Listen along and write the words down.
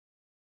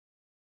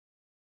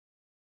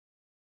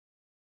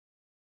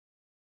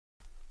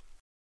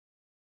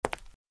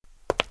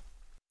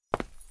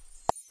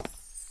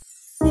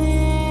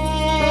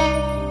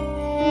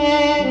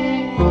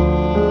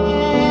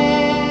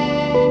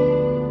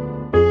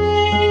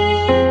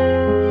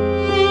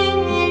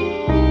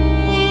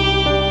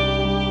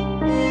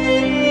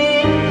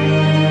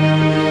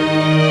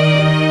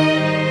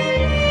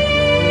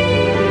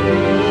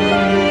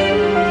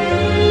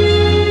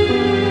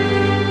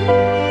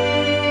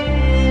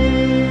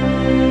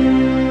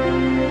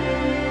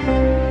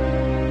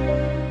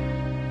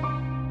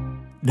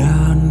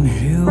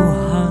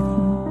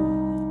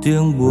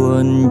tiếng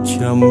buồn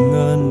trầm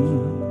ngân,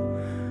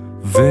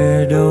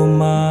 về đâu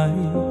mái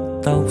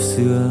tóc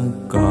xưa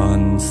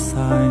còn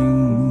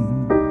xanh.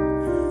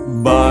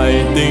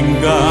 Bài tình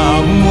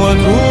ca mùa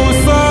thu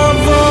xa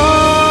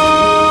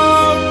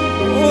vắng,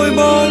 ôi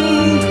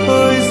bóng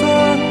thời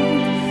gian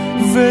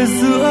về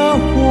giữa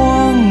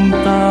hoang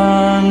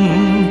tàn,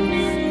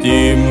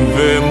 tìm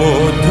về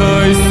một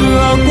thời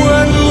xưa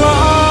quên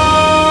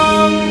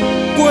lãng,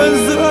 quên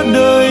giữa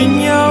đời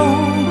nhau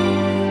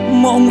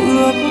mộng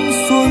ước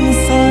xuân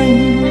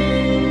xanh.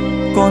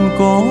 Còn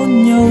có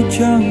nhau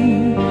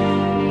chăng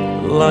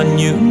là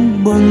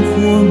những bâng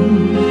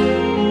khuâng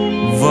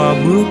và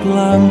bước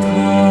lang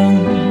thang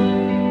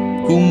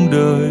cùng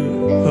đời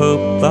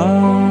hợp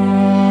tan.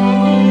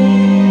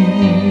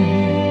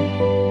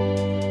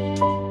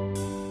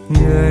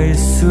 Ngày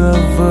xưa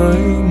với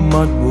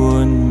mắt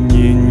buồn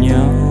nhìn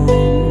nhau,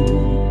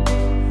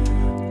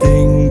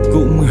 tình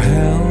cũng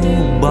héo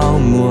bao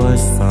mùa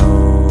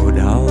sầu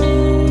đau.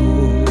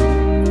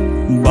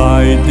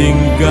 Bài tình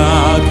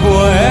ca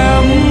thua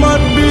em mắt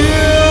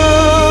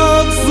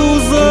biết, dù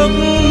giấc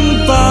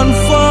tàn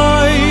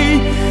phai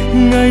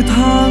ngày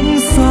tháng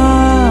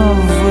xa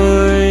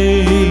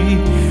vời.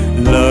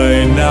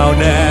 Lời nào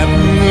đẹp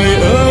người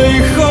ơi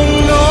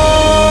không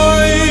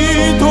nói,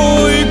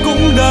 thôi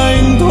cũng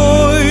đành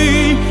thôi.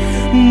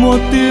 Một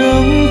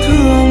tiếng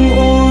thương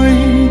ôi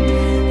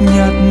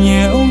nhạt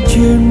nhẽo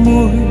trên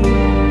môi,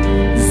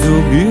 dù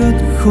biết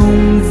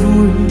không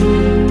vui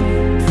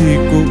thì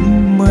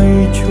cũng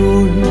mây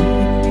trôi,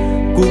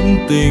 cũng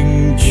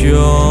tình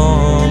cho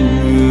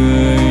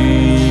người.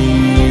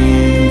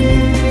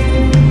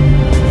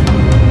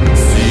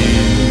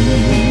 Xin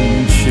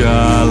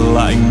trả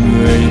lại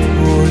người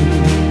thôi,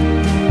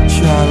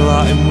 trả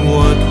lại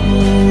mùa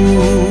thu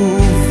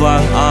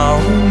vàng áo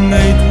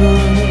ngây thơ,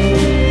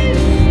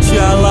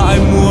 trả lại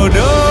mùa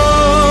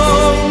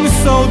đông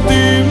sầu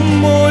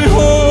tím môi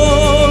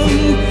hôn,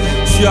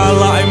 trả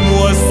lại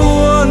mùa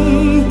xuân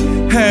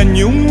hè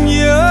nhung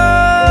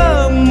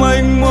nhớ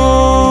mênh mông.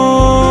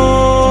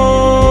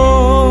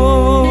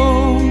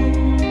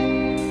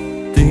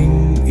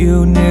 Tình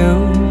yêu nếu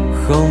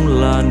không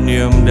là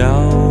niềm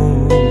đau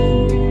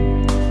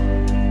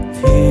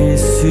thì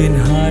xin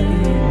hãy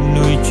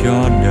nuôi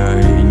cho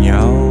đời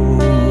nhau.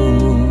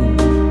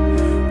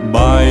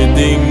 Bài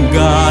tình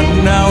ca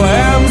nào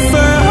em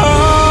sẽ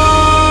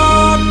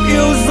hát,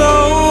 yêu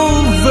dấu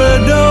về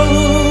đâu,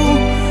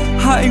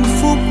 hạnh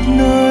phúc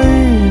nơi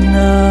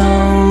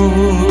nào.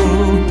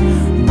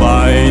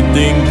 Bài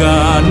tình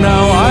ca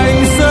nào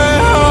anh sẽ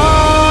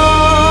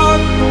hát,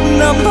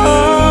 năm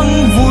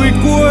tháng vui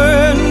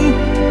quên.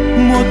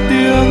 Một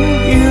tiếng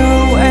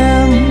yêu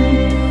em,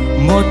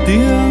 một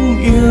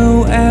tiếng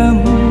yêu em,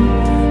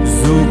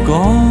 dù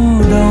có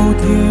đau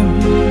thêm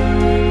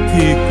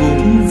thì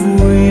cũng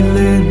vui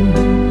lên,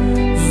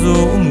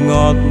 dỗ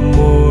ngọt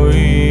môi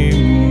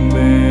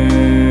mềm.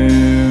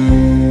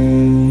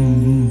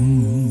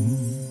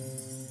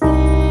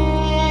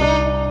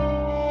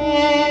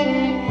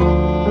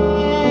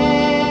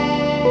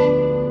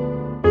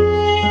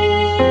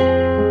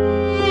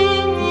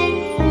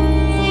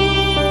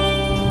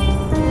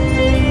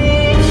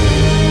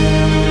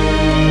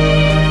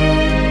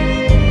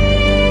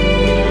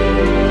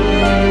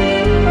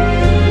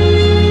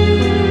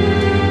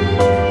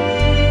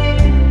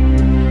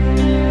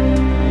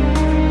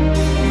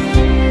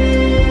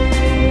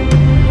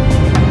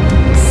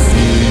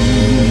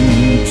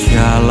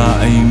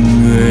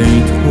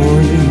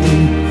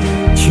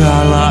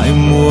 Trả lại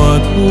mùa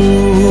thu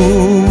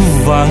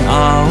vàng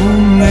áo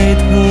ngây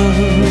thơ,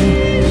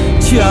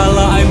 trả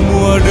lại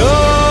mùa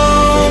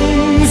đông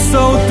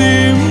sầu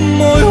tím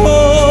môi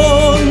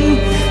hôn,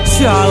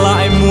 trả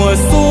lại mùa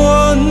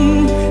xuân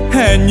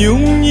hè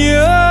nhung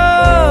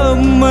nhớ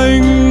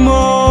mênh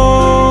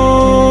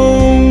mông.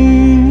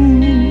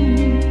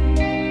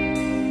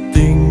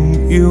 Tình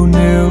yêu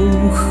nếu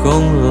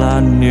không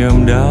là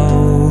niềm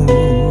đau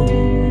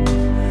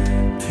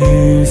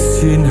thì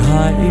xin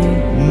hãy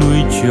nuôi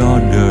cho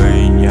đời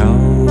nhau.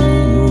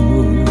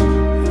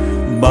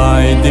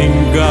 Bài tình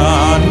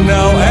ca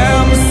nào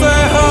em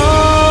sẽ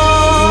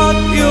hát,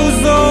 yêu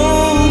dấu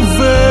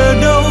về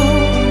đâu,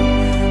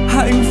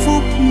 hạnh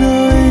phúc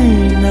nơi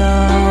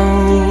nào.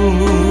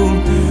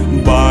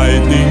 Bài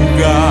tình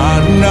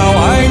ca nào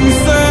anh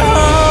sẽ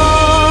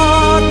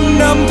hát,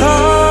 năm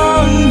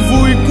tháng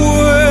vui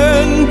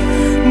quên.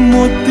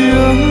 Một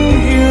tiếng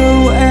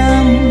yêu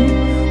em,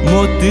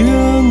 một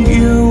tiếng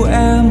yêu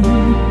em,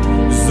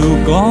 dù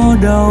có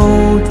đau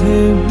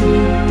thêm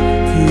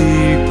thì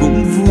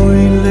cũng vui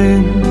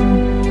lên,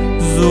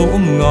 dỗ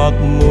ngọt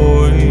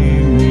môi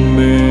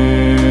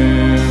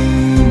mềm.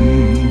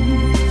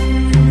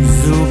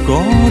 Dù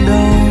có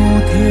đau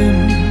thêm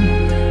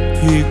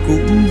thì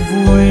cũng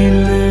vui